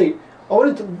in your seat.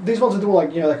 These ones are doing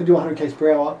like they could do 100 km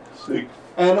per hour. Sick.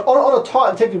 And on a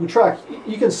tight technical track,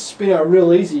 you can spin out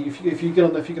real easy if you get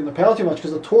on the power too much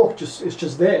because the torque is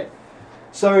just there.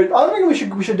 So I think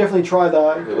we should definitely try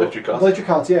the electric carts. Electric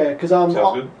carts, yeah, because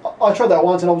I tried that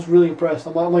once and I was really impressed.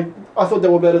 I'm like I thought they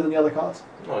were better than the other carts.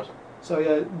 Nice. So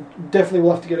yeah, definitely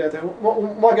we'll have to get out there.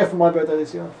 Might go for my birthday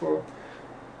this year for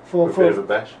a bit of a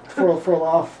bash. for a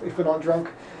laugh if we're not drunk.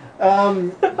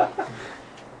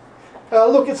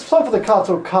 Look, it's time for the car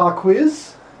talk car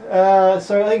quiz.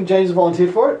 So I think James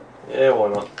volunteered for it. Yeah, why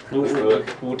not?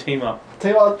 We'll team up.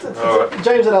 Right.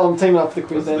 James and Alan teaming up for the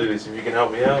quiz. Let's do this. If you can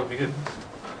help me out, it'd be good.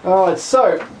 Alright,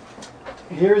 so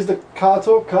here is the car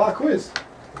talk car quiz.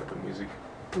 The music.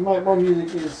 My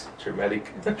music is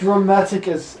dramatic. Dramatic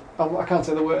as I can't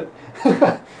say the word.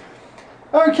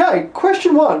 Okay,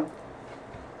 question 1.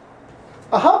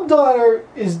 A hub dyno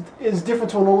is different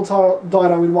to a normal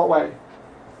dyno in what way?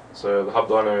 So the hub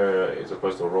dyno is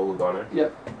opposed to a roller dyno.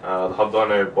 Yep. The hub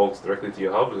dyno bolts directly to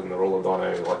your hubs, and the roller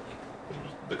dyno, like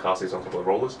the car seats on top of the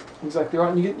rollers. Exactly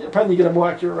right. And apparently you get a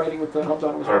more accurate rating with the hub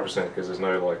dyno as well. 100%, because there's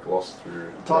no loss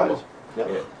through tires. Yep.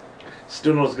 Yeah.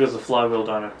 Still not as good as the flywheel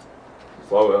dyno.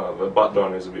 The butt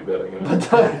dyno is a bit better,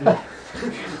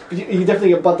 you definitely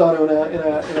get butt dyno in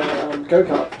a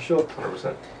go-kart for sure.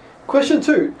 100%. Question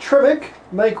 2. Tremec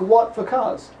make what for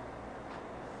cars?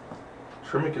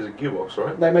 Tremec is a gearbox,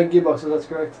 right? They make gearboxes, that's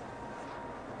correct.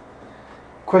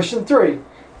 Question 3.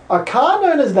 A car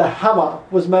known as the Hammer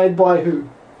was made by who?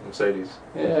 Mercedes.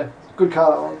 Yeah, good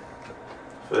car that one.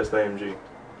 First AMG.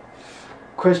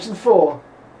 Question 4.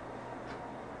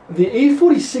 The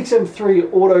E46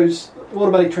 M3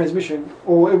 automatic transmission,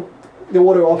 or the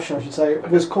auto option I should say,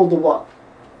 was called the what?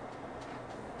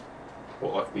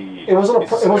 What, like the... It wasn't a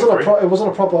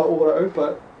proper auto,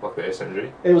 but... Like the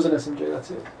SMG? It was an SMG,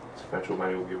 that's it. Sequential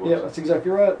manual gearbox. Yeah, that's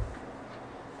exactly right.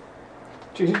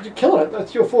 You're killing it.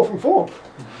 That's your 4 from 4.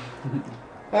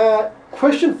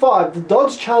 Question 5. The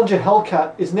Dodge Challenger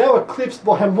Hellcat is now eclipsed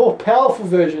by a more powerful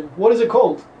version. What is it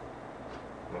called?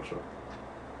 Not sure.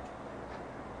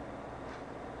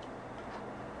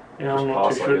 Yeah, I'm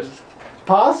not too sure.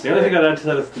 Pass? The only thing I'd add to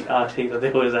that is the RT that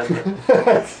they always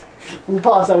add. We'll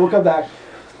pass that. We'll come back.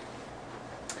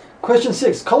 Question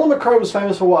 6. Colin McRae was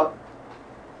famous for what?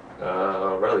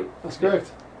 Rally. That's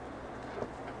correct.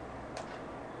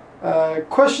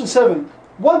 Question 7.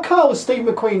 What car was Steve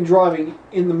McQueen driving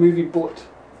in the movie Bullet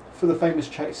for the famous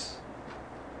chase?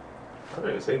 I haven't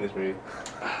even seen this movie.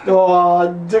 Oh,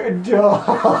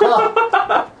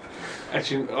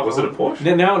 Actually, was it a Porsche?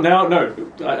 No.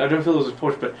 I don't feel it was a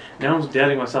Porsche, but now I'm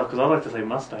doubting myself because I like to say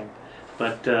Mustang.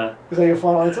 But is that your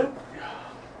final answer?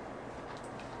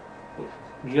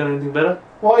 You got anything better?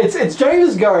 Well, it's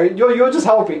James's go. You're just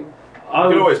helping. You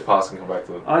can always pass and come back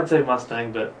to it. I'd say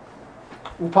Mustang, but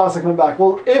we'll pass and come back.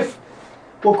 Well,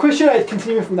 question 8,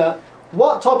 continuing from that,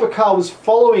 what type of car was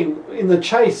following in the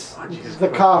chase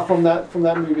car from that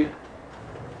movie?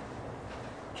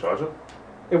 Charger?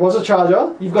 It was a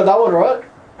Charger. You've got that one right.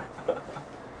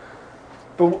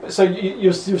 But so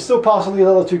you're still passing the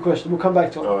other 2 questions. We'll come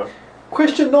back to it. Alright.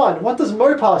 Question 9. What does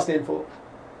MOPAR stand for?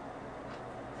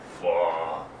 Fuck.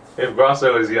 If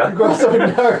Grasso is young. Grasso,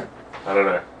 no. I don't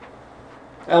know.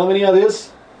 Alan, any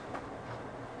ideas?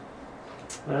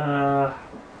 Yeah,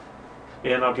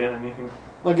 not getting anything.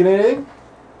 Not getting anything?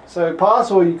 So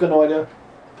pass, or you got no idea?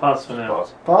 Pass for now.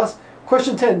 Pass. Pass.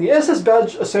 Question 10. The SS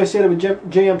badge associated with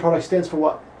GM products stands for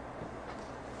what?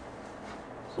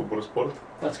 Super Sport.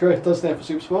 That's correct. It does stand for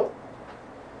Super Sport.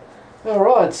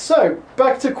 Alright, so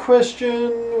back to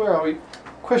question... Where are we?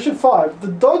 Question 5. The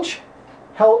Dodge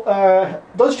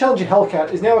Challenger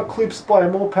Hellcat is now eclipsed by a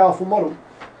more powerful model,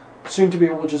 soon to be,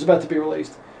 which is about to be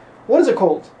released. What is it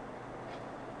called?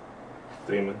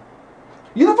 Demon.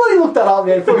 You bloody looked that up,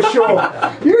 man, for sure.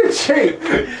 You're a cheat.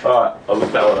 Alright, I'll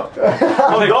look that one up.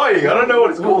 I'm dying. I don't know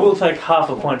what it's called. We'll take half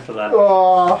a point for that.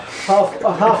 Half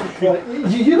a point.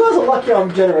 You guys are lucky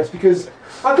I'm generous, because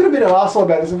I could have been an arsehole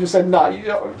about this and just said, nah, you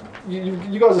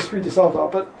guys have screwed yourself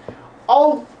up, but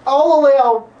I'll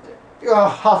allow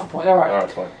half a point. Alright.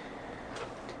 Alright, fine.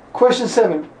 Question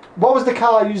 7. What was the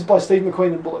car used by Steve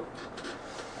McQueen in Bullet?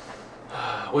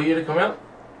 What year did it come out?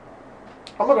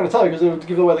 I'm not going to tell you because it will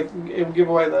give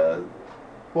away the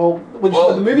the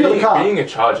movie being, or the car. Being a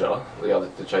Charger,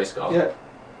 the chase car. Yeah.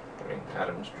 I mean,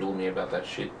 Adam's drilled me about that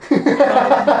shit.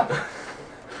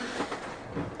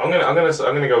 I'm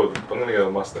gonna go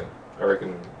with Mustang. I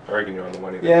reckon you're on the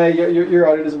money there. Yeah, you're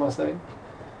right. It is a Mustang.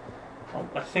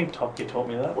 I think Top Gear taught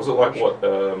me that. Was it like what,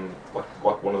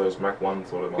 like one of those Mach 1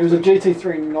 sort of It was a Mustangs?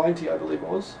 GT390, I believe it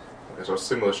was. Okay, so a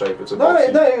similar shape. It's a No,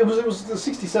 boxy. it was the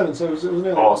 67, so it was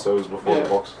nearly. Oh, so it was before Yeah. the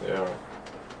box. Yeah.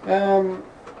 Right.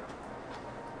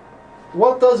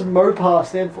 What does MOPAR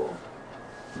stand for?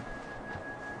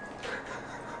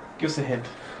 Give us a hint.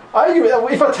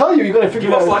 If I tell you, you're going to figure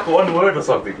Give it us out. like one word or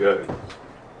something. Yeah.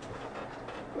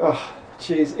 Oh,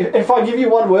 jeez. If I give you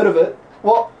one word of it,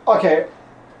 well, okay.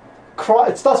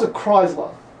 It starts with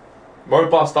Chrysler.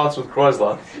 Mopar starts with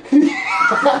Chrysler.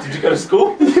 Did you go to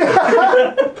school?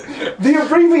 The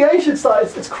abbreviation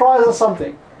starts. It's Chrysler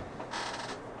something.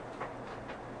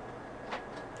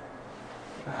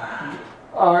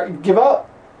 Alright, give up.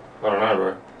 I don't know,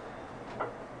 bro.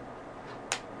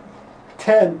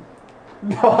 10,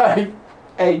 9,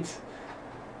 8,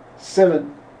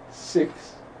 7,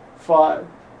 6, 5,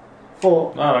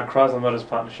 4. No, Chrysler Motors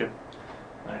Partnership.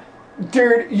 No.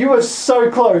 Dude, you were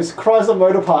so close. Chrysler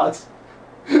Motor Parts.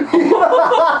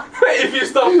 If you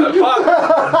stop that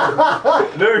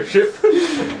part. No shit.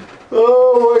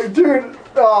 Oh, my dude.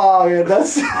 Oh, yeah,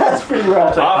 that's pretty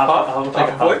rad. I'll take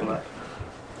half a point. half of that.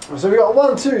 So we got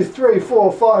 1, 2, 3,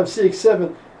 4, 5, 6,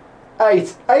 7,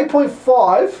 8.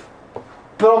 8.5.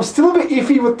 But I'm still a bit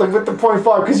iffy with the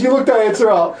 0.5 because you looked that answer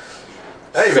up.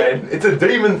 Hey man, it's a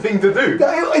demon thing to do.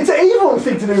 It's an evil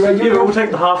thing to do, man. Yeah, we'll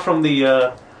take the half from the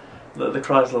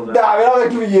Chrysler then. Nah, man, I'm not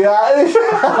giving you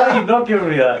that. You're not giving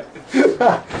me that.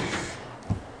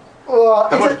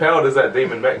 How much power does that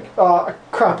demon make? A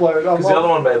crap load. Because the other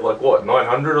one made like what,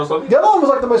 900 or something? The other one was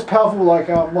like the most powerful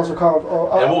muscle car.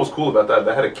 And what was cool about that,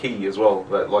 they had a key as well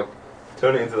that like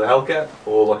turn it into the Hellcat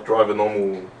or like drive a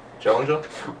normal Challenger.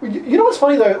 You know what's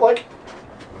funny though? Like,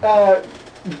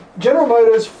 General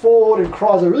Motors, Ford, and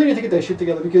Chrysler really need to get their shit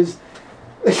together because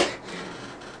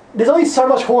there's only so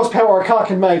much horsepower a car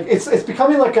can make. It's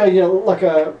becoming like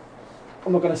a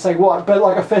I'm not going to say what, but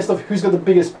like a fest of who's got the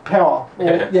biggest power.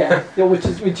 Or,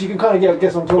 which you can kind of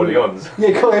guess what I'm talking about.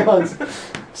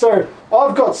 Corleones. So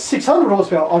I've got 600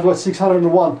 horsepower. I've got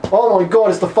 601. Oh my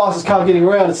god, it's the fastest car getting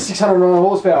around. It's 601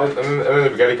 horsepower. And then the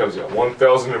Bugatti comes out,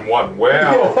 1001.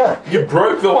 Wow, you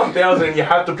broke the 1000 and you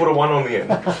had to put a 1 on the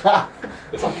end.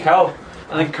 It's like hell.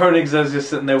 I think Koenigsegg's just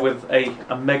sitting there with a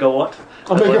megawatt.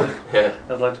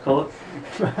 I'd like to call it.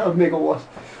 A megawatt.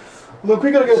 Look,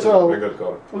 we're gonna go to our. We're gonna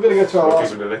go to our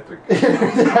last. Electric.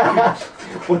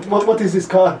 What is this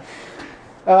card?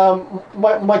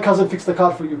 My cousin fixed the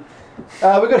card for you.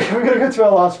 We're gonna go to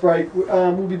our last break.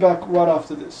 We'll be back right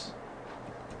after this.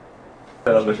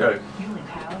 On the show.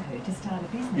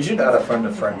 You should add a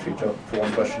friend feature for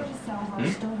one question.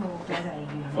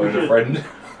 Phone a friend.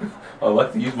 I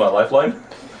like to use my lifeline.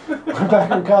 We're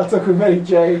back on Car Talk with Matty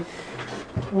J.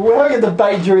 We're having a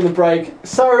debate during the break.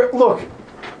 So look,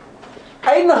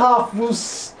 8.5 will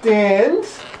stand.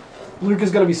 Luke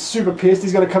is going to be super pissed.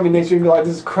 He's going to come in next week and be like,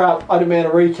 this is crap. I demand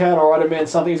a recount or I demand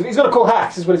something. He's going to call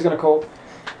hacks is what he's going to call.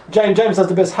 James does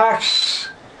the best hacks.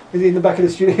 He's in the back of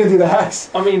the studio. He'll do the hacks.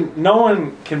 I mean, no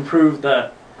one can prove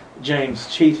that James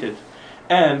cheated.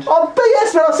 And oh,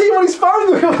 BS, man. I see him on his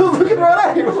phone looking right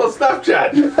at him. It's on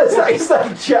Snapchat. That's like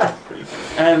Snapchat.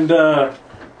 And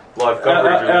Live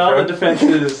coverage our other defense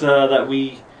is that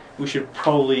we we should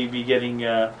probably be getting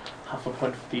half a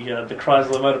point for the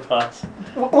Chrysler Motor Parts.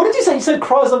 What did you say? You said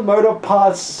Chrysler Motor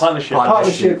Parts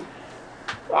Partnership.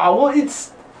 Well,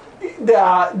 it's...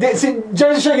 see,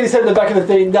 James is shaking his head in the back of the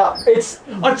thing. I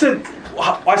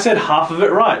said half of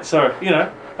it right, so, you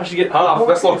know, I should get half.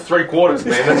 That's like 3/4,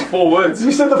 man. That's 4 words.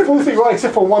 You said the full thing right,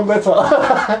 except for one letter.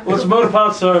 Well, it's Motor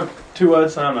Parts, so 2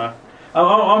 words, I don't know.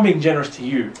 I'm being generous to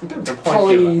you.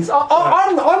 Please.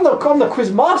 I'm the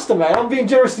quiz master, man. I'm being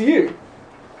generous to you.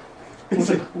 I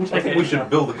think we should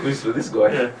build a quiz for this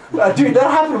guy. Yeah. Dude, that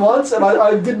happened once, and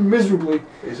I did miserably.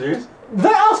 Are you serious? They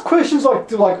ask questions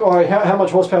like oh, how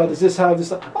much horsepower does this have?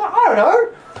 This, I don't know.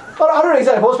 I don't know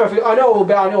exactly horsepower. I know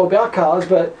about cars,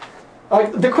 but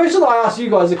like the question that I asked you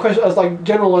guys, the question as like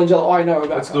general knowledge that I know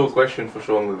about. Let's cars. do a question for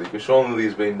Sean Lilly, because Sean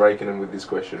Lilly's been breaking him with this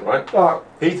question, right? Alright.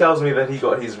 He tells me that he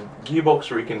got his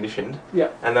gearbox reconditioned,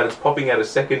 and that it's popping out a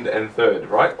second and third,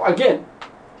 right? Again.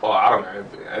 Oh, I don't know.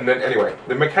 And then anyway,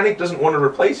 the mechanic doesn't want to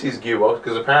replace his gearbox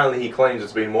because apparently he claims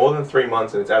it's been more than 3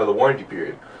 months and it's out of the warranty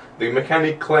period. The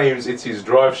mechanic claims it's his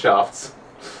drive shafts.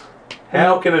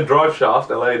 How can a drive shaft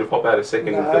allow you to pop out a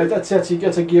second and third? That's a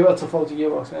faulty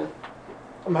gearbox, man.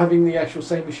 I'm having the actual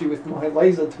same issue with my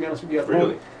laser, to be honest with you.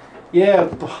 Really? Yeah,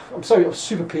 I'm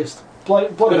super pissed. Bloody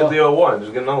hell. Get a DIY and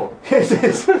just get another one. Yes.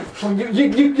 You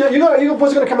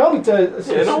boys are going to come help me to...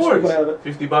 Yeah, no worries.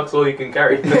 $50 all you can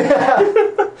carry.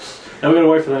 Now we're going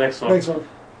to wait for the next one. Next one.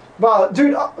 But,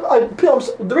 dude,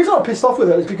 the reason I'm pissed off with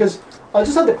it is because I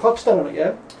just had the clutch done on it,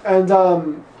 yeah? And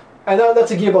that's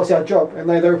a gearbox out job. And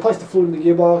they replaced the fluid in the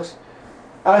gearbox.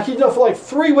 And you know, for like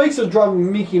 3 weeks I was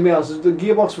driving Mickey Mouse. The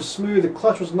gearbox was smooth, the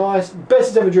clutch was nice, best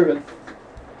it's ever driven.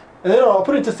 And then I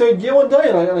put it into third gear one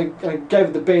day and I gave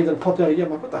it the bend and it popped out again.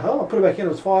 I'm like, what the hell? I put it back in, it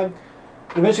was fine.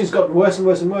 And eventually it's gotten worse and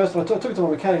worse and worse. And I took it to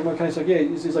my mechanic. My mechanic's like, yeah,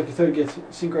 it's like your third gear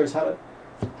synchro's had it.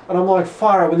 And I'm like,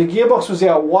 Farah, when the gearbox was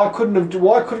out, why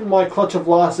couldn't my clutch have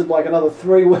lasted like another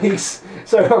 3 weeks?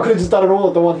 So I could have just done it all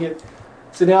at the one hit.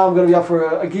 So now I'm going to be up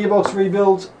for a gearbox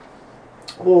rebuild,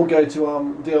 or go to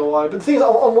DIY. But the thing is,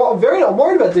 I'm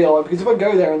worried about DIY because if I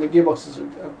go there and the gearbox is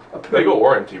they got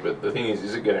warranty, but the thing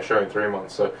is it going to show in 3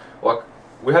 months? So like,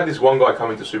 we had this one guy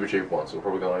come into Super Cheap once. We're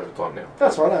probably going over time now.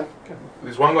 That's right. Okay.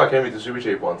 This one guy came into Super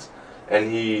Cheap once. And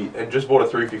he had just bought a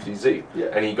 350Z,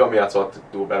 and he got me outside to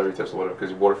do a battery test or whatever because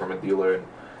he bought it from a dealer.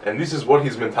 And this is what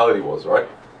his mentality was, right? I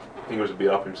think he was a bit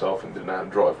up himself and didn't know how to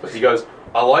drive. But he goes,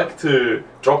 I like to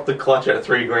drop the clutch at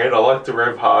 $3,000. I like to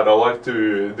rev hard. I like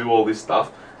to do all this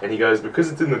stuff. And he goes, because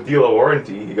it's in the dealer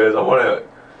warranty. He goes, I want to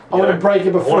break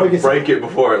it before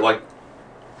it like,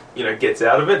 you know, gets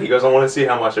out of it. He goes, I want to see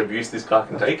how much abuse this car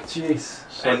can take. Jeez.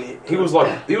 And he was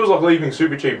like leaving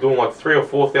Super Cheap doing like 3,000 or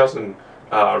 4,000.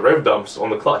 Rev dumps on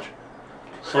the clutch.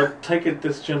 So I take it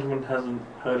this gentleman hasn't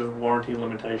heard of warranty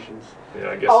limitations. Yeah,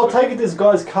 I guess I'll take it this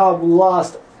guy's car will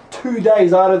last 2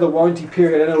 days out of the warranty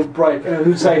period and it'll break. And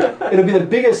it'll say, it'll be the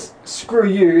biggest screw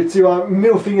you to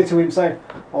middle finger to him saying,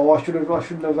 oh, I shouldn't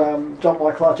have jumped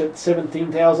my clutch at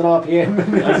 17,000 RPM.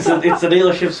 It's the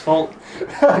dealership's fault.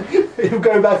 He'll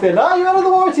go back there, no, you're out of the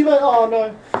warranty, mate. Oh,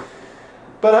 no.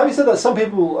 But having said that, some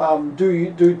people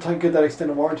do get that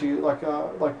extended warranty, like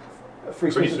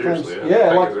free pretty seriously,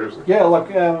 claims.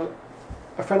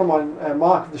 A friend of mine,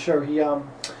 Mark of the show,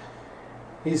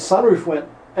 his sunroof went,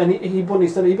 and he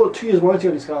bought 2 years warranty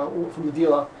on his car from the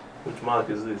dealer. Which Mark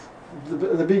is this?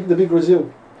 The big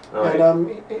Brazil,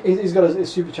 he's got a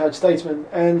supercharged Statesman,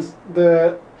 and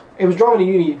he was driving to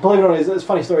uni. Believe it or not, it's a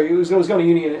funny story. He was going to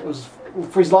uni, and it was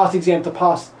for his last exam to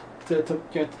pass to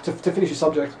finish his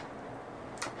subject.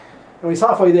 And he's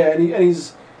halfway there, and he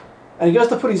goes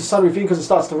to put his sunroof in because it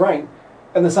starts to rain,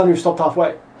 and the sunroof stopped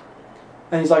halfway.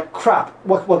 And he's like, crap,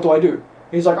 what do I do?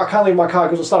 He's like, I can't leave my car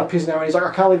because it'll start pissing out. And he's like,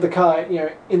 I can't leave the car,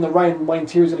 in the rain. My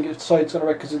interior's going to get soaked, it's going to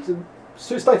wreck because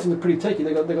Statesman's pretty techy.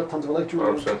 They got tons of electric.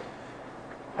 100%.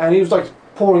 And he was like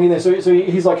pouring in there, so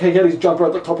he's like, he had his jumper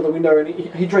at the top of the window, and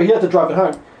he had to drive it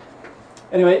home.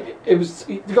 Anyway,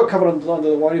 he got covered under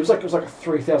the warranty. It was like a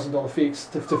 $3,000 fix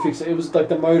to fix it. It was like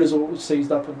the motors all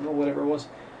seized up or whatever it was.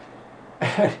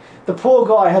 The poor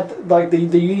guy had the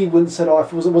uni wouldn't said,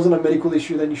 if it wasn't a medical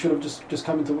issue, then you should have just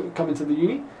come into the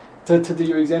uni to do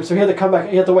your exam. So he had to come back.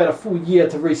 He had to wait a full year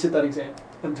to resit that exam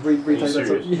and to retake that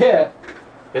subject. Yeah.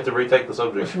 You had to retake the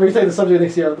subject. Retake the subject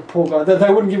next year. The poor guy.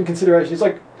 They wouldn't give him consideration. He's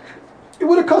like, it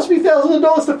would have cost me thousands of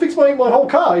dollars to fix my whole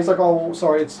car. He's like, oh, well,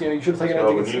 sorry, it's you should have taken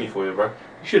everything. That's uni for you, bro. You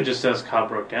should have just said his car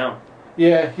broke down.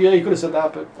 Yeah, you could have said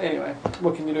that, but anyway,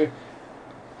 what can you do?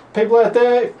 People out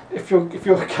there, if your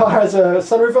car has a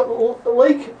sunroof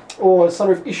leak or a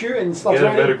sunroof issue and stuff, get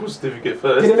a medical certificate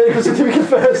first. Get a medical certificate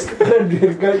first, and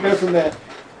then go from there.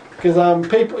 Because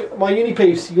people, my uni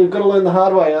peeps, you've got to learn the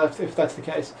hard way if that's the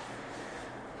case.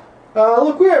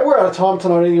 Look, we're out of time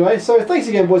tonight anyway, so thanks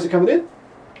again, boys, for coming in.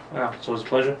 Yeah, it's always a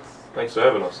pleasure. Thanks for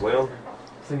having us, Leon.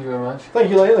 Thank you very much. Thank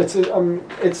you, Leon.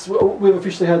 We've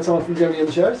officially had someone from Germany on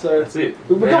the show, so that's it.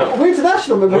 We're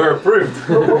international. We're approved.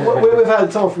 We've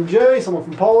had someone from Germany, someone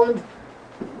from Poland.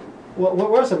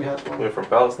 Where else have we had? We're from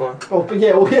Palestine. Oh, but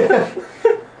yeah,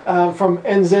 from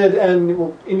NZ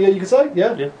and India, you could say,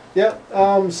 yeah.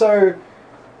 So,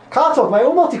 car talk, mate.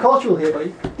 We're multicultural here,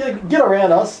 buddy. Get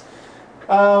around us.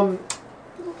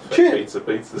 Pizzas.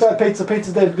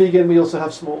 Pizzas, they're big, and we also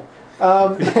have small.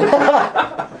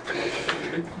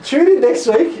 Tune in next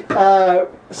week,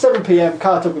 7 p.m.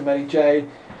 Car talk with Matty J.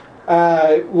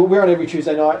 We're on every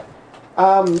Tuesday night.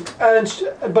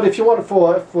 But if you want it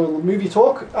for movie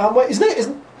talk,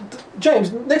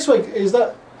 James, next week, is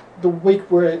that the week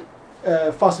where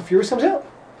Fast and Furious comes out?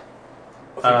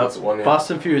 Fast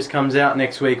and Furious comes out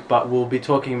next week, but we'll be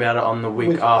talking about it on the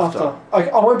week after. I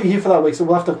won't be here for that week, so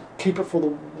we'll have to keep it for the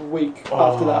week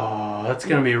after that. Oh, that's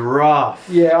going to be rough.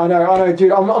 Yeah, I know,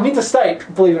 dude. I'm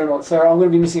interstate, believe it or not, so I'm going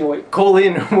to be missing a week. Call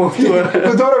in, we'll do it.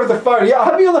 We'll do it over the phone. Yeah,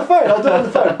 I'll have you on the phone. I'll do it on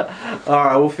the phone.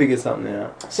 Alright, we'll figure something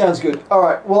out. Sounds good.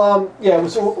 Alright, well,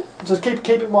 so just keep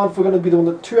in mind, we're going to be doing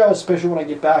the 2-hour special when I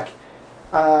get back.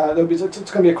 It's going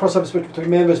to be a crossover special between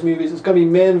Man vs. Movies. It's going to be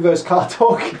Man vs. Car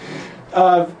Talk,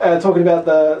 talking about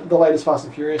the latest Fast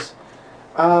and Furious.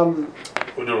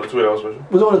 We're doing a 2-hour special.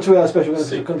 We're doing a 2-hour special.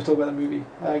 We're going to talk about the movie,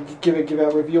 give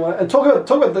our review on it, and talk about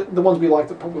the ones we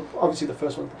liked. Obviously, the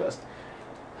first one's the best.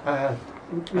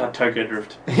 Tokyo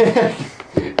Drift.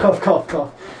 Cough.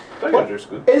 Tokyo Drift's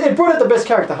good. It brought out the best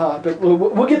character hard, but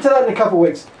we'll get to that in a couple of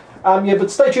weeks. But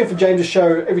stay tuned for James'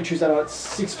 show every Tuesday night at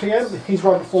 6 p.m. He's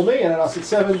right before me, and then us at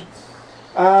 7.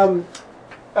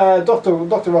 Dr.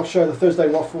 Rock's show, the Thursday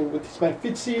Waffle with his mate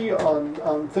Fitzy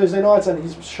on Thursday nights, and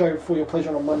his show For Your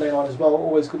Pleasure on Monday night as well.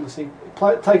 Always good listening.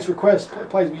 Takes requests,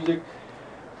 plays music.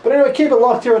 But anyway, keep it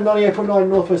locked here at 98.9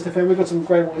 Northwest FM. We've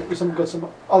got some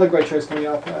other great shows coming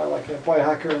up, like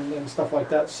Biohacker and stuff like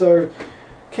that. So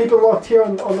keep it locked here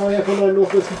on 98.9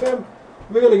 Northwest FM.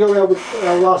 We're going to go out with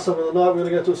our last song of the night. We're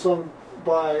going to go to a song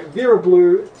by Vera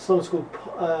Blue. The song is called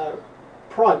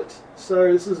Private.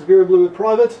 So this is Vera Blue with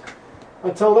Private.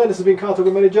 Until then, this has been Car Talk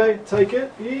with Matty J. Take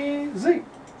it easy.